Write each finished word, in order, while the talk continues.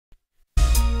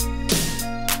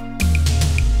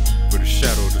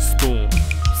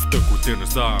within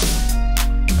his arms,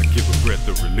 I give a breath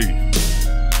of relief.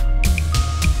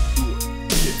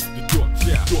 The dark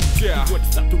child, the one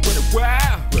that's out to run it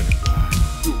wild. The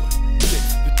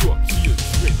dark child,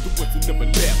 the ones that never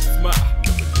laugh and smile.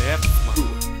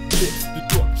 The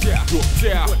dark child, the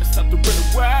one that's out to run it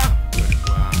wild.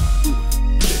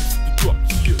 The dark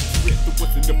child, the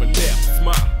ones that never laugh and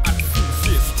smile. I done seen the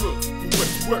shit struggles for what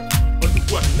it's worth.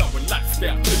 Underwater now a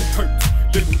lifestyle till it hurts.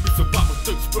 Label me survival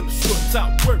thugs from the short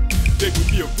time work. Label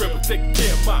me a rebel taking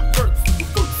care of my first.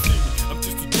 Before you see me, I'm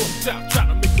just a dark child trying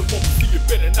to make the moment see it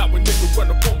better. Now a nigga run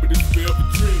up on me, this forever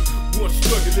dream. One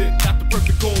struggling, not the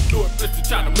perfect home, Lord bless you,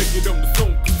 trying to make it on the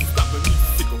zone. Cause you stopping me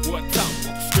sick of one time,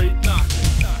 walk straight line.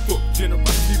 Fuck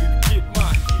generosity to get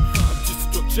mine. I'm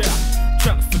just a dark child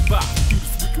trying to survive through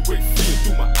this wicked way, seeing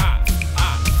through my eyes.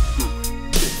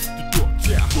 The dark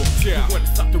child, the one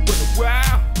that's out to run it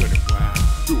wild. The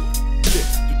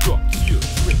dark child,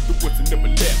 the ones that never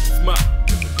laugh and smile.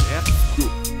 The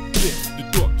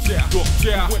dark child, the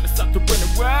one that's out to run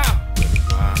it wild.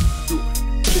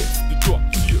 The dark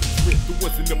child, the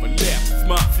ones that never laugh and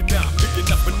smile. See now I'm picking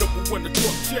up a #1, the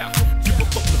dark child. People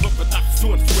fuck the hump and I just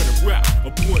wanna sweat around. A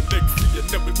born legacy, I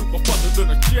never knew my father than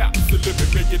a child. So let me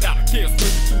make it out, I can't swim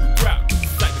it through the crowd.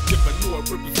 Like the tip I know I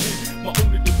represent my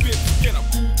only defense. Can I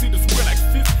prove to this world like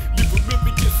this? Live a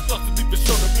million years, start to leave a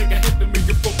shoulder. I had to make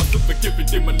it for myself and give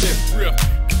it in my last breath.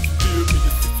 Feel me,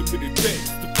 it's just so many things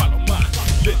to follow mine.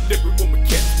 Letting every moment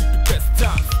catch me the best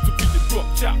time. To be your dark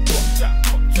child, dark child,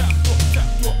 dark child, dark child,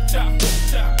 dark child, dark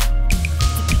child.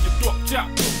 To be your dark child,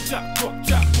 dark child, dark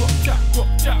child, dark child, dark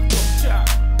child, dark child.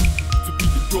 To be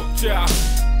your dark child.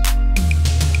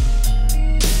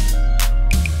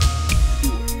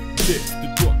 The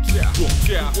dark child,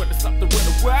 the one that's out to run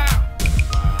a wild.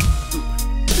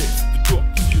 The dark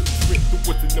child, the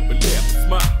ones that never laugh and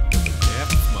smile.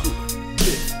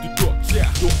 The dark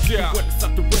child, the one that's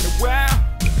out to run a wild.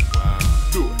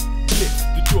 The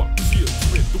dark child,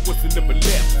 the ones that never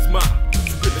laugh and smile.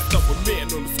 You really stop a man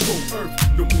on this cold earth.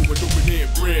 No more an open air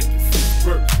brand since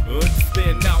birth.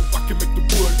 Understand now I can make the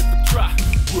world if I try.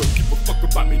 World give a fuck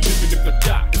about me living if I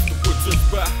die. If the world just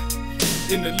by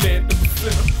in the land of the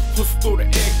sinner, hustle the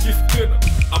and get thinner.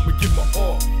 I'ma give my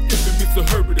all, if it means to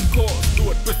hurry the cause.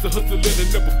 Lord bless the hustle and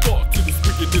never fall to this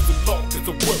wickedness alone. As I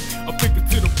work, I think it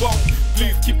to the bone.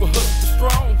 Please keep a hustle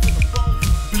strong.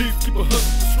 Please keep a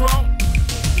hustle strong.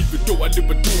 Even though I live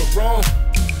by doing wrong.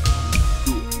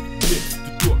 The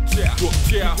dark child,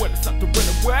 the one that's out to run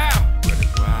it wild. The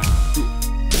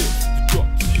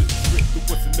dark child, the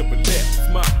ones that never laugh and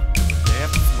smile.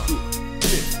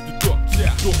 The dark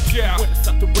child, the one that's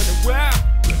out to run it wild.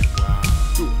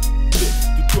 The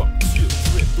dark child,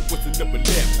 the ones that never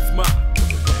laugh and smile.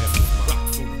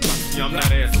 I'm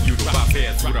not asking you to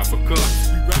bypass what I become,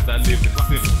 cause I live in the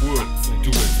sinner's world, do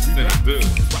what the sinner does.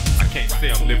 I can't say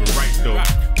I'm living right though,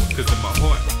 cause in my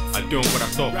heart, I doing what I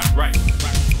thought was right.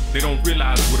 They don't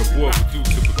realize what a boy would do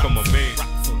to become a man.